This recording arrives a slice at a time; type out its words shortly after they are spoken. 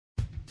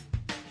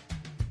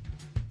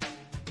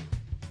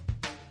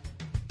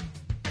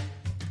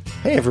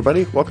Hey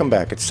everybody, welcome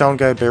back. It's Sound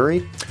Guy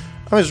Barry.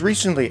 I was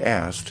recently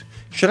asked,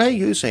 should I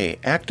use a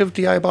active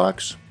DI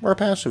box or a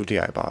passive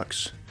DI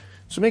box?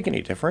 Does it make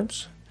any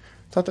difference?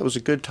 Thought that was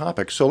a good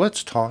topic, so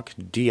let's talk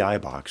DI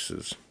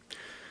boxes.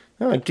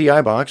 Now, a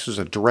DI box is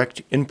a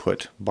direct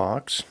input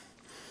box,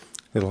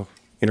 little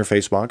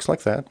interface box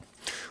like that,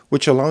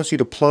 which allows you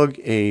to plug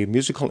a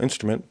musical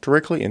instrument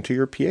directly into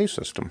your PA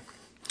system.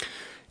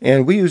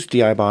 And we use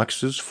DI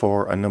boxes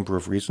for a number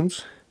of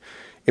reasons.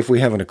 If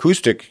we have an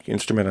acoustic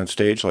instrument on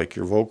stage, like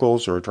your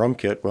vocals or a drum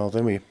kit, well,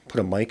 then we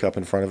put a mic up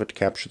in front of it to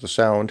capture the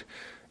sound,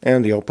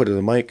 and the output of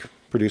the mic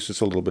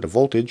produces a little bit of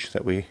voltage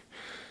that we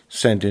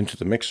send into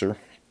the mixer.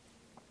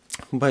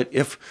 But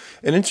if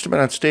an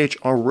instrument on stage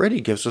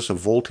already gives us a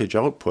voltage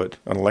output,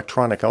 an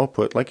electronic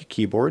output, like a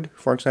keyboard,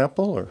 for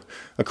example, or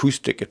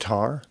acoustic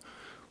guitar,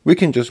 we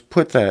can just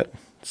put that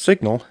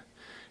signal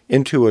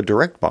into a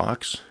direct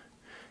box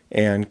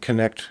and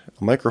connect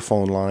a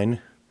microphone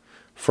line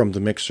from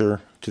the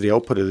mixer to the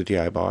output of the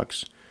DI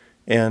box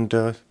and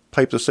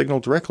pipe the signal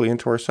directly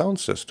into our sound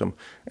system.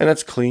 And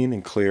that's clean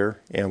and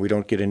clear, and we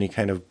don't get any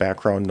kind of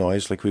background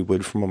noise like we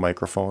would from a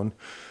microphone.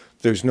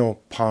 There's no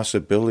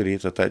possibility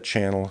that that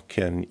channel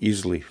can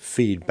easily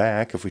feed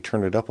back if we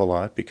turn it up a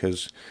lot,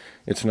 because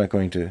it's not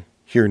going to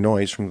hear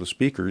noise from the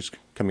speakers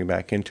coming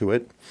back into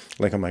it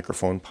like a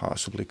microphone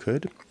possibly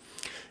could.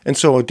 And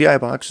so a DI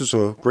box is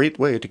a great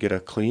way to get a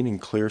clean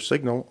and clear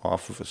signal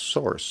off of a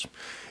source.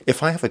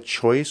 If I have a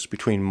choice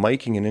between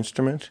miking an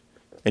instrument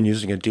and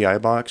using a DI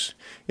box,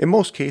 in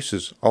most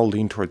cases I'll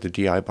lean toward the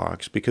DI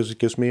box because it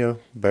gives me a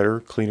better,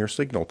 cleaner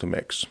signal to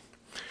mix.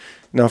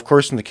 Now, of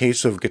course, in the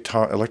case of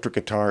electric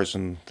guitars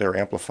and their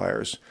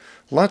amplifiers,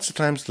 lots of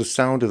times the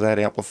sound of that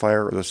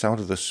amplifier or the sound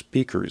of the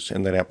speakers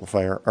in that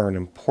amplifier are an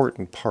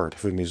important part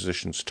of a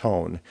musician's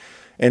tone.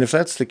 And if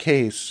that's the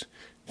case,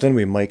 then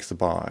we mic the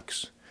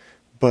box.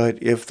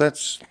 But if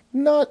that's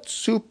not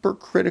super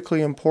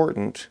critically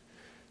important,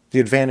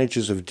 the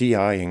advantages of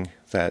DIing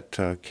that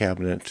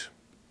cabinet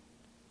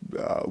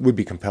would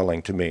be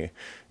compelling to me.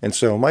 And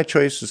so my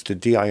choice is to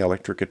DI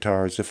electric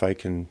guitars if I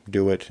can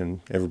do it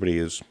and everybody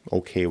is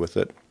okay with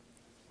it.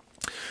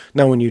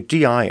 Now, when you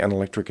DI an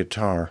electric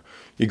guitar,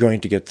 you're going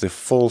to get the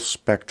full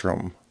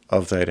spectrum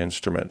of that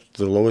instrument.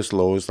 The lowest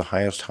lows, the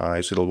highest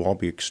highs, it'll all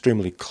be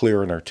extremely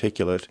clear and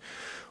articulate.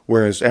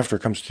 Whereas after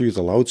it comes through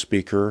the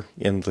loudspeaker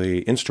in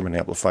the instrument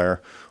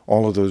amplifier,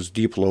 all of those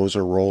deep lows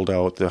are rolled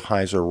out, the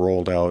highs are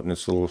rolled out, and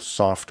it's a little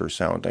softer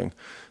sounding.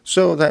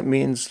 So that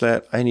means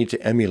that I need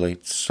to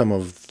emulate some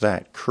of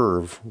that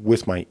curve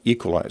with my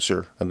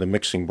equalizer on the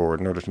mixing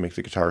board in order to make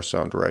the guitar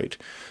sound right.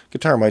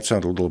 Guitar might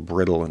sound a little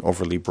brittle and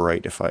overly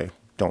bright if I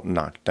don't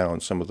knock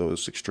down some of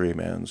those extreme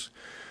ends.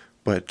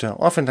 But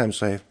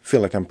oftentimes I feel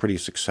like I'm pretty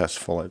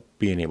successful at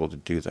being able to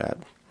do that.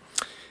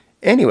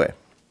 Anyway,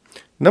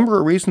 number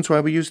of reasons why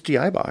we use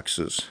DI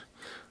boxes.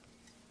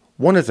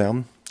 One of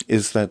them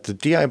is that the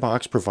DI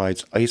box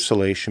provides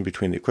isolation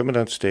between the equipment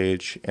on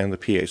stage and the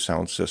PA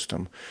sound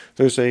system.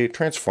 There's a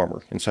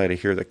transformer inside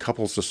of here that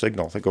couples the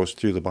signal that goes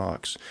through the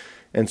box.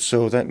 And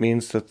so that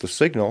means that the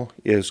signal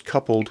is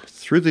coupled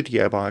through the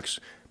DI box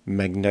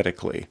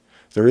magnetically.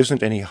 There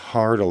isn't any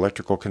hard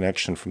electrical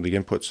connection from the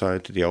input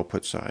side to the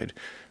output side.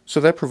 So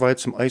that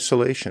provides some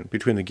isolation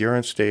between the gear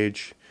on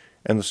stage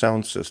and the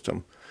sound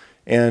system.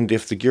 And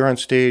if the gear on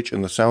stage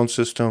and the sound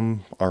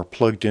system are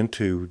plugged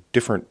into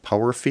different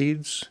power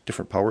feeds,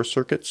 different power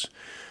circuits,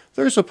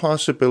 there's a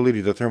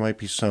possibility that there might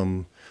be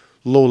some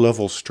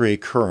low-level stray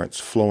currents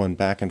flowing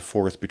back and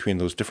forth between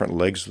those different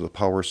legs of the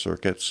power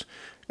circuits.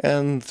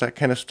 And that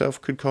kind of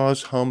stuff could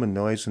cause hum and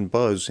noise and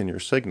buzz in your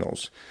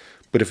signals.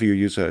 But if you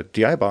use a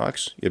DI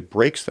box, it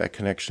breaks that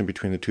connection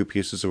between the two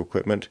pieces of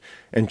equipment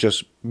and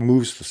just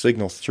moves the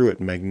signal through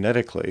it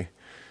magnetically.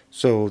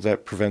 So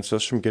that prevents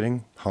us from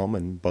getting hum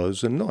and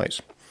buzz and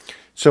noise.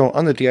 So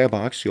on the DI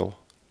box, you'll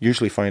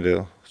usually find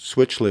a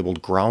switch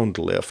labeled ground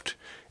lift.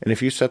 And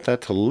if you set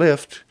that to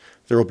lift,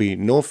 there will be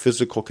no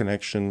physical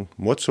connection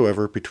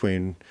whatsoever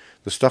between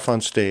the stuff on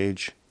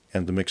stage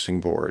and the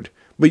mixing board.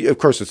 But of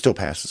course, it still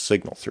passes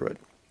signal through it.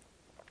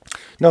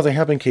 Now, there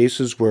have been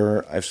cases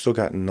where I've still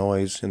gotten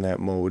noise in that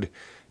mode,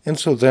 and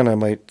so then I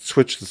might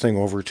switch the thing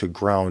over to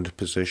ground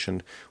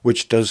position,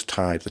 which does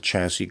tie the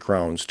chassis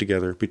grounds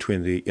together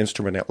between the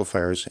instrument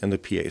amplifiers and the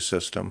PA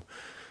system.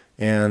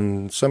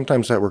 And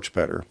sometimes that works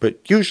better, but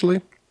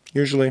usually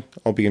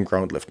I'll be in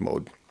ground lift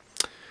mode.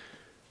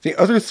 The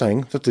other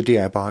thing that the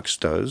DI box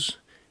does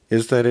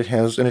is that it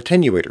has an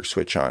attenuator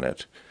switch on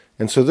it.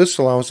 And so this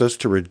allows us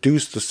to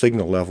reduce the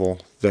signal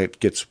level that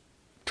gets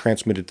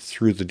transmitted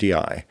through the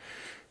DI.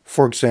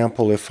 For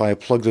example, if I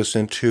plug this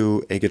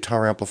into a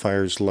guitar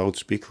amplifier's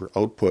loudspeaker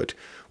output,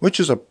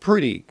 which is a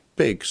pretty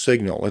big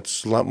signal,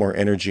 it's a lot more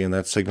energy in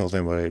that signal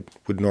than what I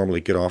would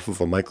normally get off of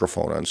a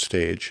microphone on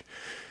stage.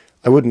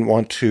 I wouldn't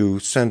want to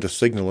send a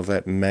signal of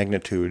that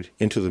magnitude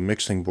into the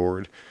mixing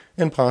board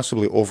and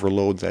possibly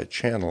overload that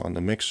channel on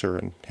the mixer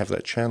and have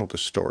that channel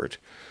distort.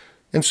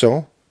 And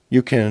so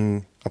you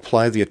can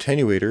apply the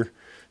attenuator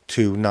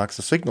to knock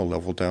the signal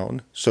level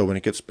down, so when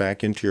it gets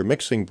back into your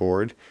mixing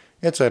board,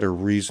 it's at a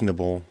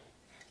reasonable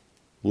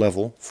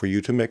level for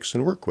you to mix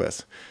and work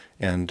with.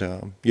 And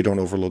you don't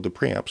overload the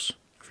preamps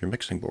of your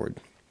mixing board.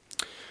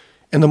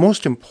 And the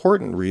most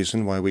important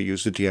reason why we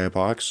use the DI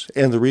box,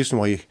 and the reason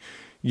why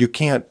you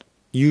can't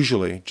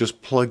usually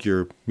just plug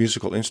your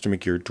musical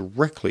instrument gear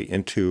directly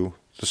into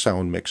the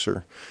sound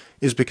mixer,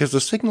 is because the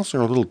signals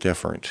are a little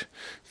different.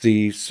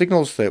 The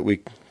signals that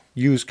we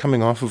use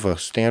coming off of a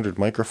standard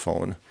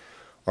microphone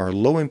are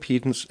low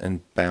impedance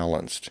and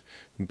balanced.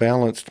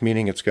 Balanced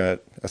meaning it's got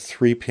a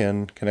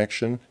 3-pin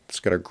connection, it's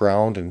got a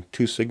ground and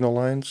 2 signal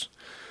lines,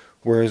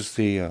 whereas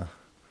the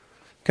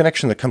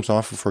connection that comes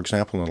off of, for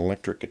example, an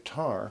electric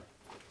guitar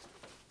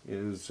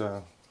is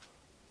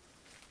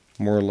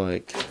more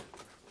like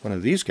one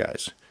of these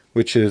guys,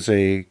 which is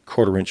a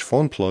 1/4-inch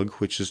phone plug,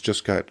 which has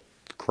just got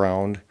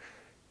ground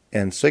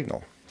and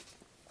signal.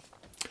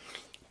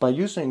 By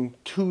using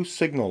 2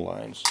 signal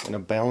lines in a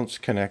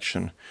balanced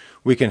connection,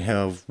 we can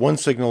have one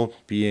signal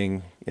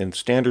being in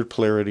standard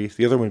polarity,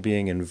 the other one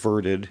being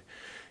inverted,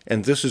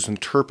 and this is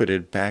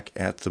interpreted back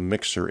at the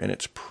mixer in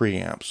its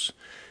preamps.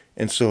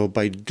 And so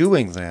by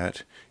doing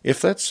that,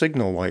 if that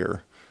signal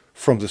wire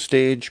from the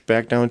stage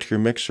back down to your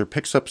mixer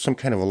picks up some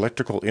kind of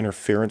electrical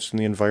interference in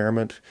the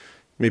environment,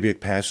 maybe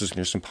it passes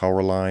near some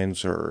power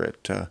lines, or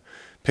it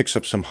picks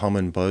up some hum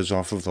and buzz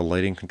off of the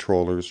lighting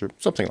controllers, or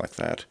something like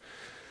that,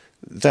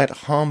 that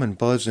hum and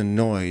buzz and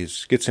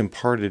noise gets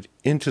imparted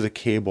into the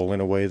cable in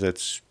a way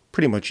that's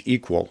pretty much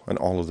equal on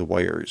all of the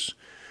wires.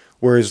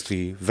 Whereas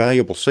the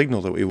valuable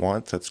signal that we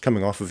want that's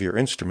coming off of your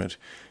instrument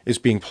is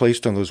being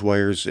placed on those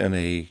wires in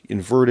a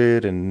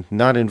inverted and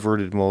not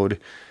inverted mode.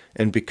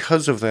 And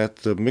because of that,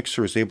 the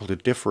mixer is able to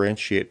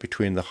differentiate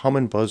between the hum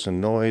and buzz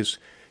and noise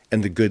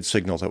and the good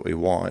signal that we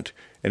want.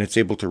 And it's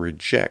able to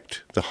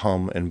reject the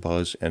hum and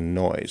buzz and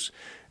noise.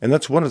 And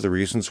that's one of the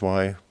reasons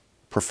why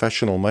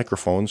professional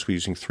microphones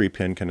using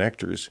 3-pin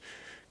connectors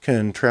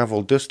can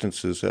travel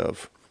distances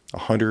of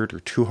 100 or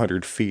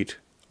 200 feet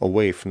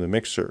away from the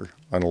mixer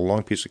on a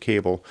long piece of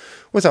cable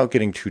without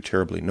getting too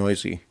terribly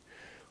noisy.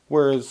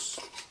 Whereas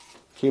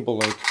cable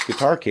like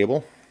guitar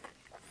cable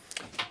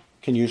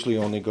can usually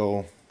only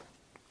go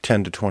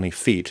 10 to 20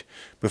 feet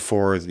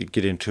before you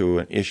get into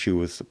an issue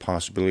with the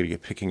possibility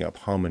of picking up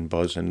hum and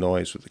buzz and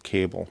noise with the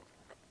cable.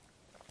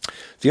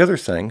 The other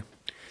thing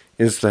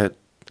is that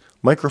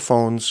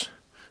microphones,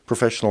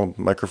 professional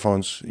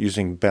microphones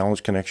using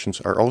balanced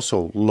connections, are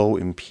also low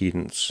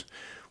impedance,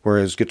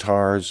 whereas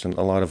guitars and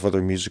a lot of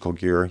other musical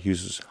gear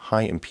uses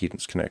high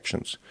impedance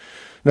connections.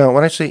 Now,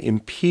 when I say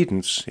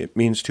impedance, it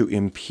means to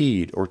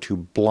impede or to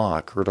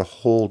block or to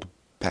hold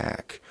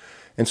back.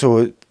 And so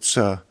it's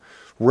a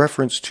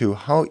reference to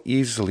how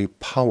easily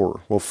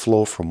power will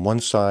flow from one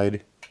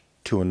side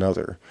to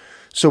another.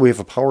 So we have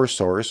a power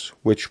source,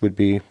 which would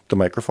be the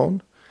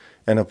microphone,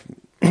 and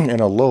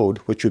a load,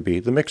 which would be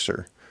the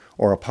mixer.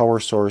 Or a power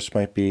source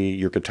might be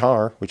your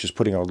guitar, which is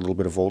putting out a little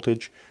bit of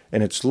voltage,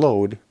 and its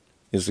load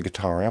is the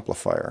guitar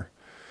amplifier.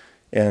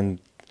 And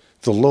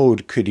the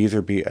load could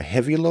either be a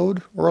heavy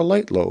load or a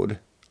light load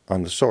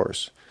on the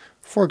source.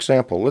 For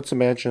example, let's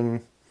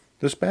imagine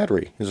this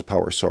battery is a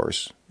power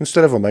source.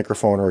 Instead of a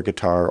microphone or a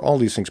guitar, all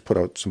these things put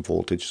out some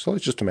voltage. So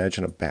let's just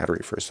imagine a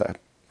battery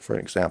for an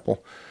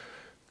example.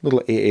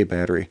 Little AA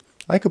battery.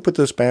 I could put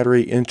this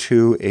battery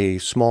into a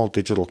small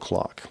digital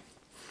clock.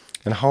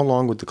 And how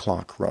long would the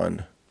clock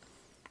run?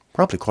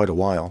 Probably quite a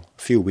while.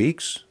 A few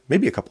weeks,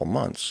 maybe a couple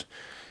months.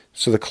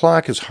 So the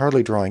clock is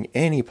hardly drawing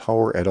any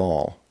power at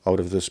all out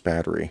of this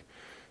battery.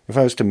 If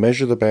I was to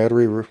measure the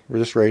battery,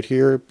 this right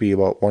here, it'd be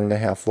about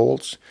 1.5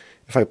 volts.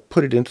 If I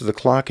put it into the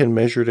clock and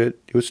measured it,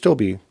 it would still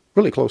be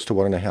really close to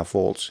 1.5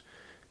 volts.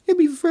 It'd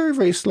be very,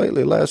 very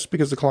slightly less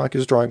because the clock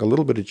is drawing a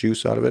little bit of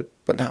juice out of it,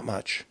 but not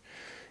much.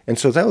 And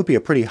so that would be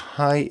a pretty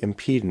high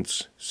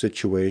impedance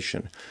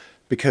situation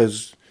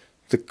because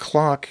the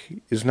clock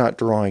is not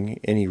drawing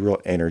any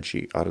real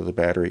energy out of the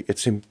battery.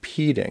 It's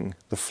impeding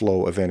the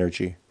flow of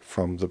energy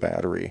from the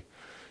battery.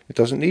 It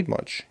doesn't need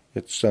much.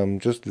 It's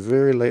just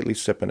very lightly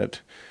sipping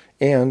it.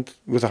 And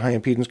with a high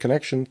impedance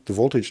connection, the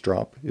voltage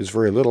drop is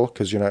very little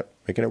because you're not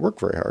making it work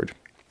very hard.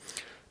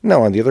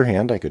 Now, on the other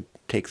hand, I could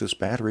take this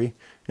battery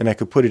and I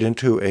could put it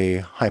into a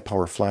high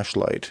power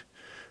flashlight.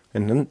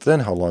 And then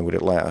how long would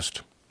it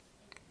last?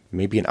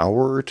 Maybe an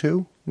hour or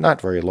two?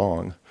 Not very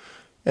long.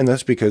 And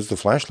that's because the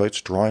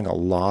flashlight's drawing a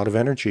lot of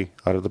energy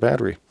out of the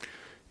battery.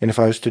 And if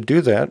I was to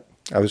do that,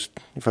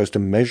 if I was to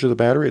measure the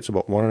battery, it's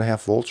about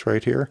 1.5 volts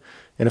right here.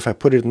 And if I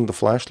put it in the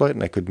flashlight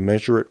and I could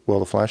measure it while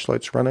the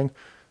flashlight's running,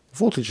 the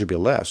voltage would be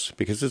less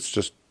because it's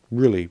just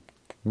really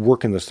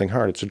working this thing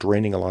hard. It's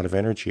draining a lot of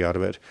energy out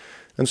of it.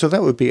 And so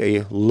that would be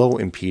a low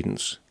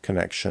impedance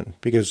connection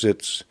because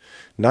it's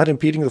not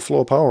impeding the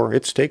flow of power.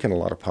 It's taking a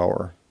lot of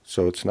power.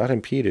 So it's not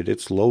impeded.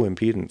 It's low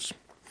impedance.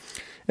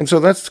 And so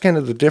that's kind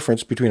of the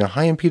difference between a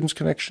high impedance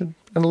connection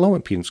and a low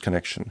impedance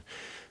connection.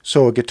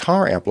 So a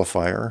guitar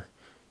amplifier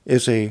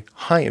is a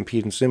high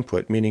impedance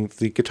input, meaning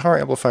the guitar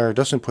amplifier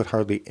doesn't put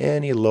hardly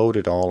any load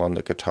at all on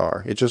the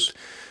guitar. It just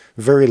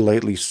very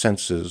lightly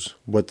senses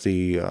what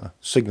the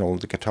signal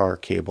of the guitar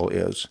cable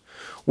is.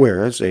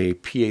 Whereas a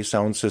PA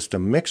sound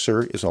system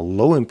mixer is a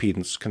low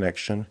impedance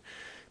connection,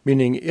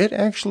 meaning it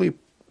actually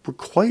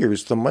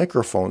requires the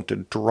microphone to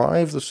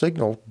drive the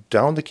signal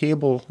down the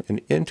cable and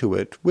into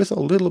it with a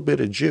little bit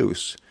of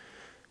juice.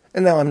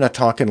 And now I'm not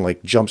talking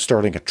like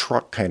jump-starting a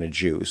truck kind of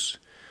juice,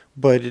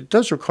 but it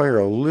does require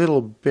a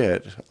little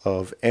bit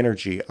of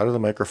energy out of the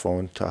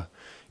microphone to,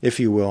 if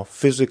you will,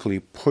 physically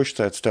push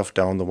that stuff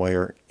down the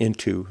wire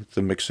into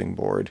the mixing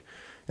board.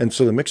 And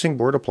so the mixing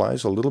board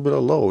applies a little bit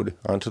of load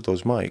onto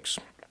those mics.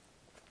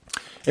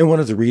 And one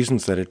of the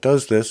reasons that it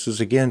does this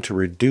is, again, to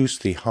reduce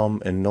the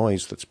hum and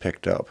noise that's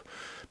picked up.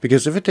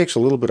 Because if it takes a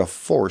little bit of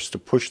force to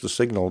push the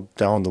signal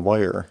down the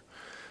wire,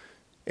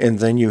 and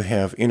then you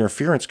have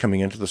interference coming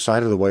into the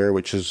side of the wire,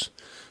 which is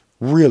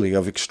really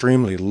of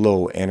extremely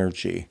low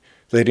energy,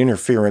 that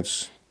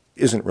interference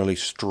isn't really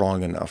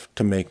strong enough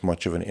to make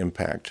much of an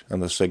impact on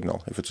the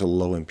signal if it's a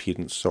low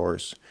impedance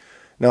source.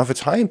 Now, if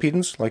it's high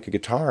impedance, like a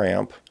guitar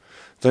amp,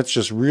 that's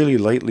just really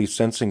lightly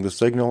sensing the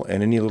signal,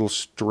 and any little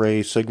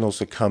stray signals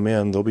that come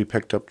in, they'll be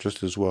picked up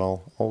just as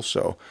well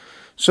also.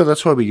 So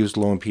that's why we use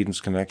low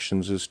impedance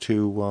connections, is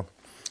to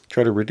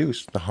try to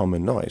reduce the hum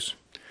and noise.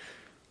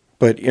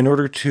 But in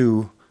order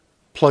to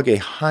plug a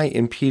high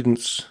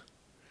impedance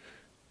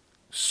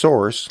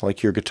source,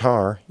 like your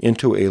guitar,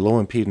 into a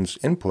low impedance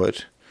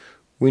input,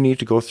 we need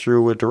to go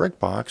through a direct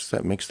box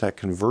that makes that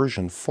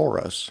conversion for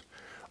us.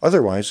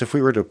 Otherwise, if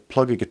we were to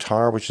plug a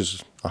guitar, which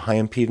is a high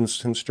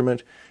impedance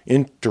instrument,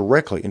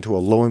 directly into a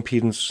low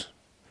impedance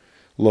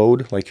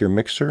load, like your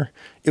mixer,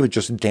 it would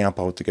just damp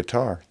out the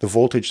guitar. The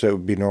voltage that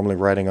would be normally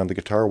riding on the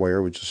guitar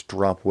wire would just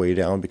drop way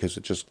down because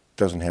it just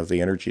doesn't have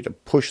the energy to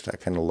push that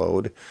kind of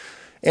load.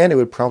 And it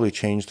would probably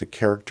change the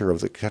character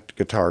of the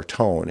guitar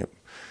tone. It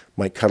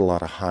might cut a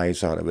lot of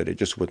highs out of it. It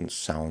just wouldn't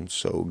sound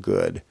so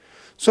good.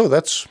 So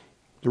that's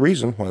the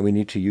reason why we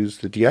need to use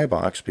the DI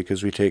box,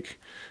 because we take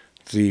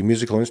the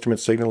musical instrument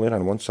signal in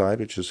on one side,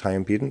 which is high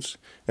impedance.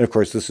 And of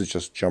course, this is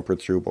just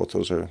jumpered through. Both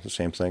those are the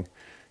same thing.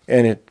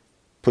 And it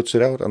puts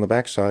it out on the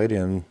back side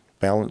in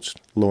balanced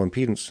low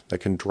impedance that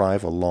can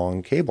drive a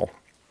long cable.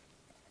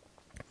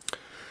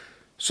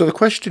 So the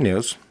question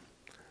is,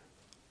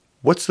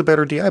 what's the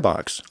better DI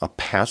box? A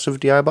passive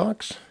DI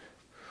box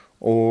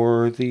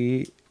or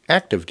the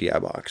active DI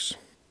box?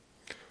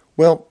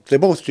 Well, they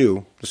both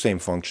do the same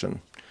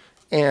function.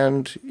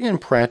 And in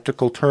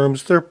practical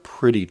terms, they're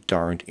pretty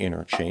darned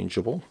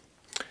interchangeable.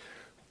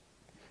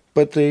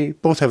 But they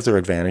both have their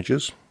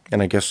advantages,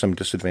 and I guess some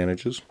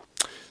disadvantages.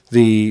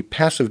 The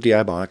passive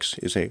DI box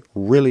is a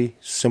really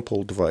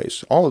simple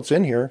device. All that's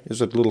in here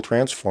is a little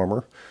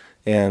transformer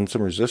and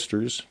some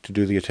resistors to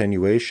do the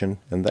attenuation,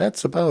 and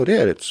that's about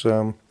it. It's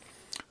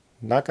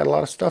not got a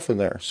lot of stuff in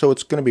there, so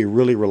it's going to be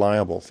really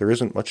reliable. There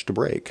isn't much to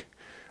break.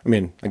 I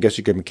mean, I guess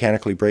you could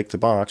mechanically break the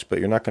box, but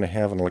you're not going to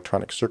have an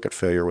electronic circuit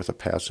failure with a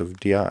passive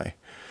DI.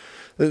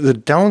 The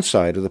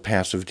downside of the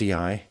passive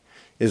DI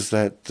is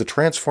that the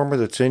transformer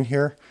that's in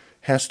here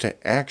has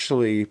to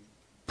actually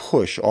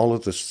push all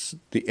of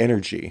the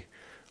energy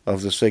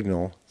of the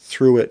signal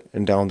through it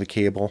and down the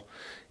cable,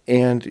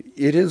 and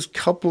it is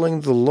coupling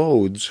the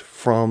loads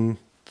from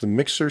the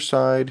mixer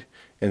side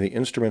and the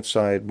instrument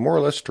side more or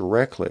less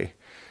directly.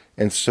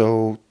 And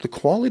so the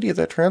quality of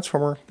that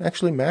transformer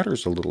actually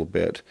matters a little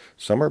bit.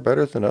 Some are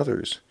better than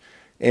others.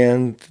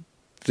 And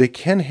they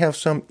can have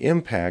some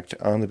impact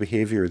on the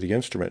behavior of the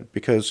instrument,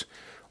 because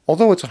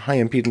although it's a high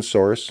impedance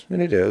source,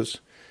 and it is,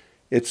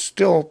 it's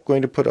still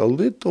going to put a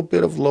little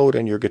bit of load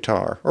on your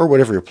guitar, or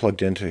whatever you're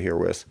plugged into here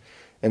with.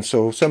 And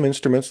so some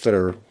instruments that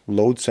are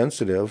load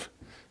sensitive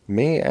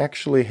may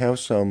actually have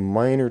some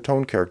minor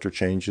tone character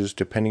changes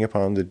depending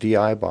upon the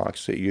DI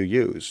box that you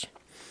use.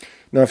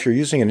 Now, if you're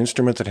using an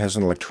instrument that has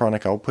an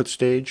electronic output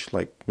stage,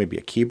 like maybe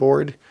a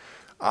keyboard,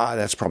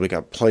 that's probably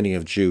got plenty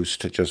of juice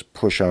to just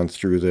push on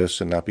through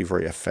this and not be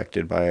very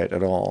affected by it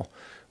at all.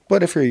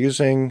 But if you're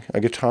using a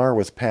guitar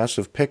with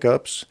passive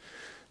pickups,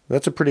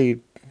 that's a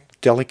pretty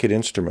delicate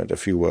instrument,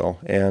 if you will,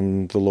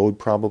 and the load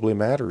probably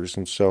matters.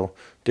 And so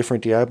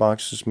different DI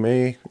boxes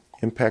may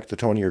impact the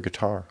tone of your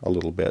guitar a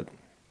little bit.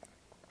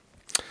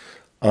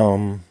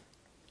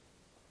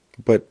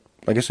 But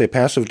like I say,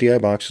 passive DI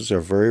boxes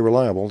are very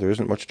reliable. There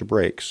isn't much to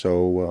break,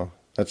 so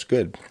that's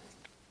good.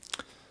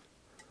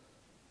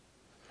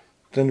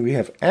 Then we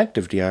have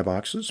active DI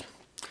boxes,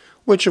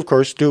 which of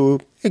course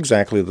do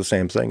exactly the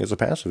same thing as a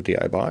passive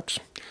DI box.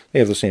 They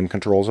have the same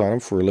controls on them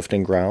for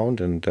lifting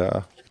ground and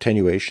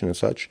attenuation and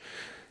such.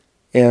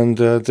 And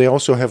they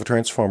also have a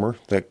transformer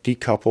that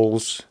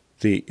decouples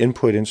the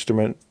input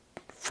instrument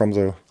from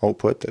the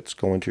output that's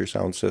going to your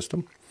sound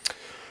system.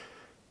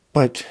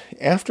 But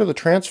after the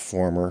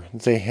transformer,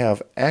 they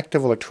have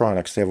active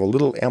electronics. They have a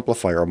little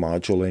amplifier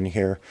module in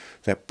here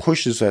that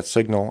pushes that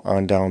signal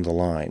on down the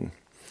line.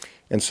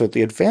 And so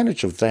the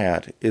advantage of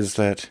that is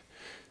that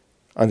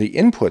on the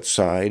input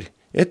side,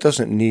 it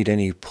doesn't need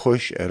any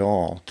push at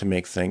all to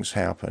make things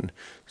happen.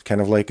 It's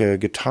kind of like a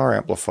guitar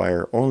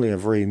amplifier. Only a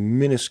very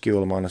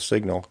minuscule amount of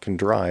signal can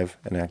drive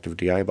an active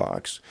DI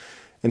box.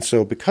 And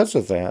so because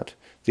of that,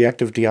 the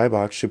active DI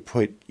box should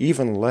put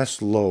even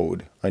less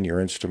load on your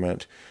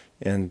instrument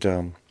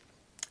and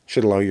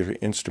should allow your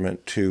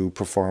instrument to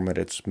perform at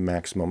its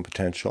maximum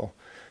potential.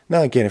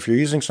 Now again, if you're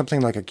using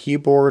something like a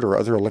keyboard or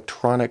other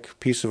electronic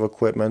piece of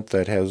equipment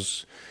that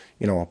has,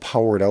 a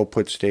powered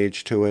output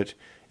stage to it,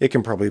 it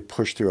can probably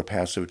push through a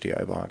passive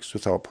DI box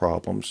without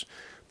problems.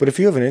 But if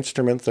you have an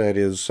instrument that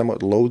is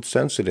somewhat load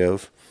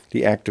sensitive,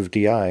 the active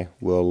DI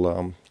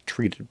will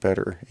treat it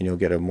better and you'll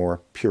get a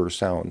more pure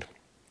sound.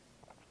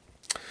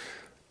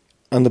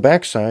 On the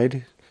back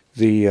side,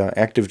 the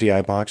active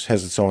DI box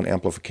has its own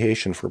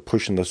amplification for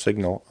pushing the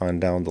signal on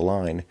down the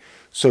line.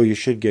 So you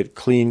should get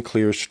clean,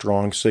 clear,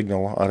 strong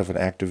signal out of an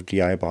active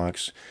DI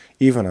box,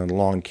 even on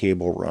long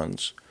cable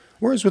runs.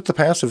 Whereas with the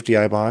passive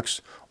DI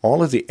box,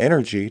 all of the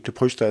energy to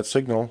push that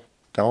signal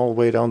all the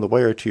way down the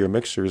wire to your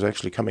mixer is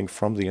actually coming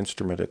from the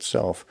instrument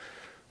itself.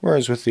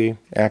 Whereas with the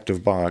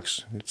active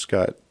box, it's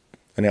got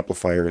an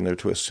amplifier in there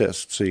to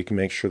assist, so you can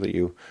make sure that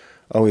you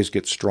always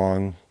get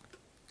strong,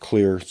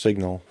 clear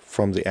signal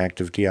from the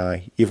active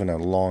DI, even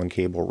on long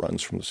cable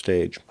runs from the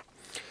stage.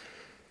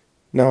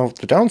 Now,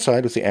 the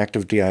downside with the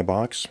active DI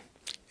box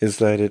is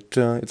that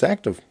it's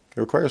active. It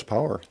requires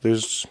power.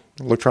 There's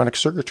electronic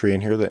circuitry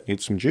in here that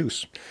needs some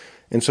juice.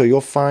 And so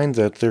you'll find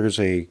that there's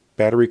a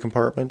battery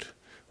compartment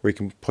where you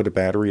can put a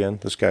battery in.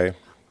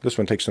 This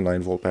one takes a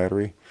 9-volt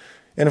battery.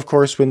 And of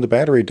course, when the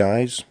battery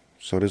dies,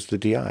 so does the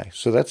DI.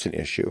 So that's an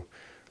issue.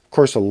 Of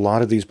course, a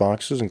lot of these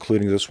boxes,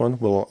 including this one,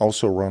 will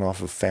also run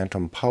off of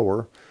phantom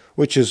power,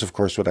 which is, of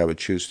course, what I would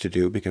choose to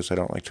do because I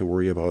don't like to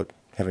worry about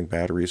having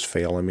batteries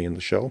fail on me in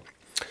the show.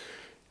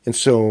 And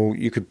so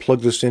you could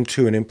plug this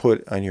into an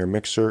input on your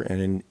mixer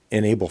and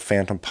enable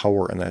phantom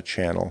power in that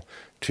channel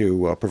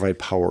to provide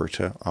power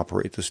to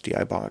operate this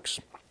DI box.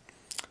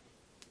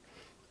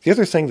 The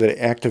other thing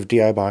that active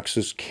DI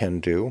boxes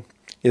can do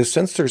is,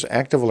 since there's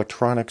active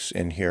electronics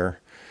in here,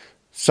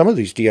 some of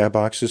these DI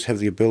boxes have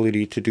the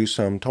ability to do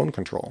some tone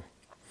control.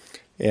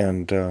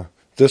 And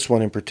this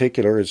one in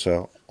particular is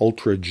a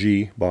Ultra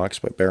G box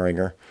by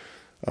Behringer.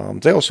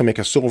 They also make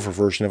a silver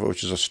version of it,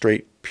 which is a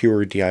straight,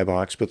 pure DI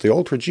box. But the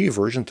Ultra G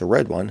version, the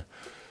red one,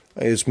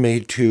 is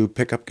made to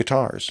pick up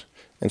guitars.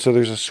 And so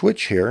there's a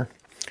switch here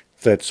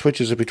that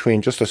switches it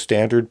between just a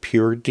standard,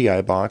 pure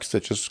DI box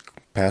that just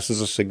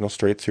passes a signal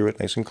straight through it,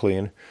 nice and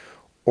clean.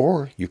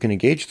 Or you can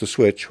engage the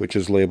switch, which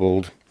is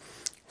labeled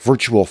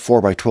Virtual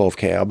 4x12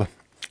 Cab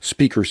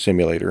Speaker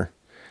Simulator.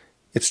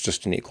 It's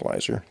just an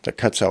equalizer that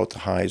cuts out the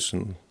highs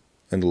and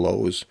the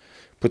lows,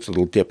 puts a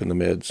little dip in the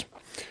mids.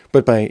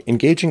 But by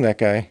engaging that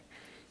guy,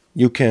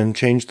 you can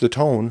change the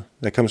tone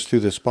that comes through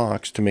this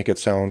box to make it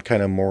sound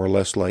kind of more or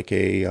less like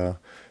a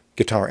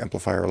guitar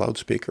amplifier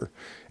loudspeaker.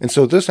 And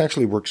so this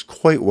actually works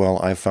quite well,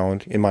 I've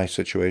found, in my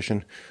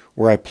situation,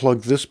 where I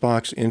plug this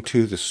box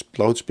into the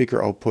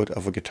loudspeaker output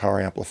of a guitar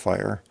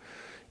amplifier.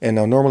 And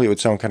now normally it would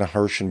sound kind of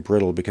harsh and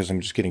brittle because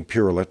I'm just getting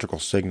pure electrical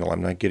signal.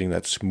 I'm not getting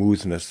that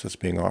smoothness that's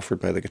being offered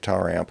by the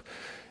guitar amp.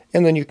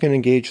 And then you can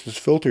engage this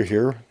filter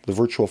here, the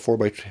Virtual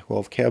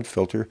 4x12 Cab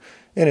filter,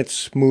 and it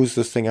smooths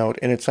this thing out,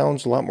 and it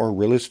sounds a lot more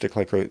realistic,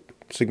 like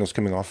signals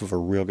coming off of a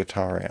real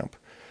guitar amp.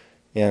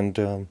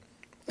 And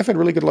I've had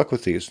really good luck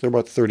with these. They're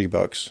about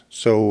 $30.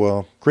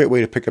 So great way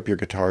to pick up your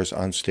guitars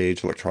on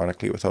stage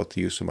electronically without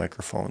the use of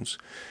microphones.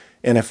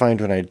 And I find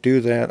when I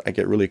do that, I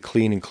get really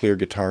clean and clear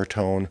guitar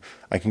tone.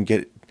 I can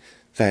get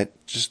that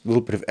just a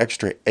little bit of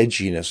extra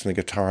edginess in the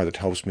guitar that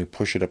helps me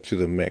push it up through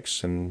the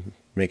mix and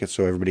make it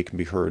so everybody can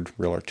be heard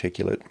real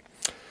articulate.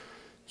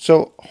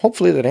 So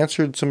hopefully that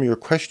answered some of your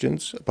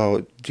questions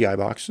about DI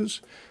boxes.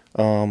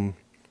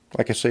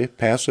 Like I say,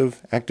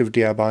 passive, active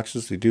DI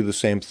boxes, they do the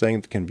same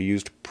thing. They can be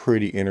used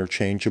pretty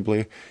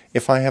interchangeably.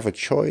 If I have a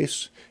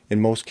choice,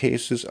 in most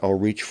cases, I'll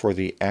reach for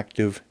the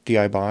active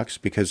DI box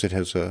because it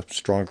has a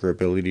stronger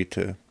ability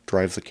to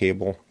drive the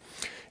cable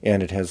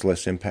and it has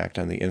less impact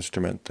on the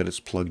instrument that it's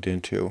plugged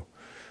into.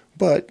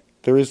 But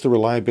there is the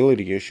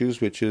reliability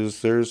issues, which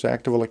is there's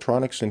active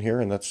electronics in here,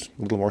 and that's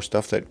a little more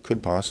stuff that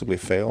could possibly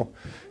fail,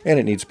 and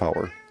it needs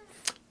power.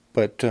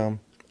 But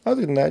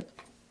other than that,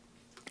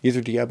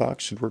 either DI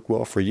box should work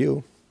well for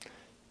you.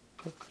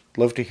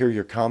 Love to hear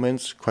your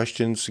comments,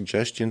 questions,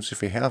 suggestions.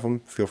 If you have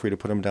them, feel free to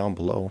put them down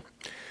below.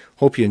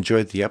 Hope you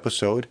enjoyed the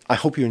episode. I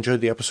hope you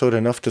enjoyed the episode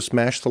enough to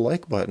smash the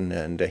like button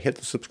and hit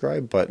the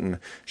subscribe button.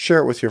 Share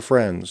it with your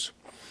friends.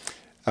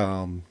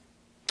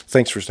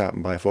 Thanks for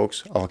stopping by,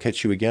 folks. I'll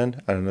catch you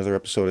again on another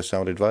episode of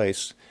Sound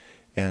Advice.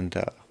 And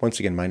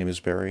once again, my name is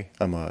Barry.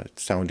 I'm a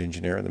sound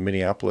engineer in the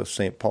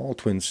Minneapolis-St. Paul,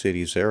 Twin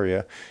Cities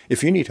area.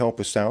 If you need help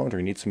with sound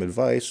or need some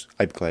advice,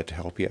 I'd be glad to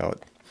help you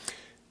out.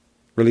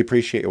 Really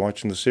appreciate you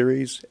watching the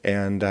series,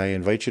 and I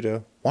invite you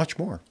to watch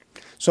more.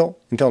 So,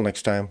 until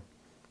next time,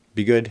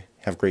 be good,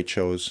 have great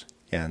shows,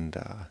 and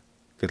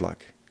good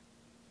luck.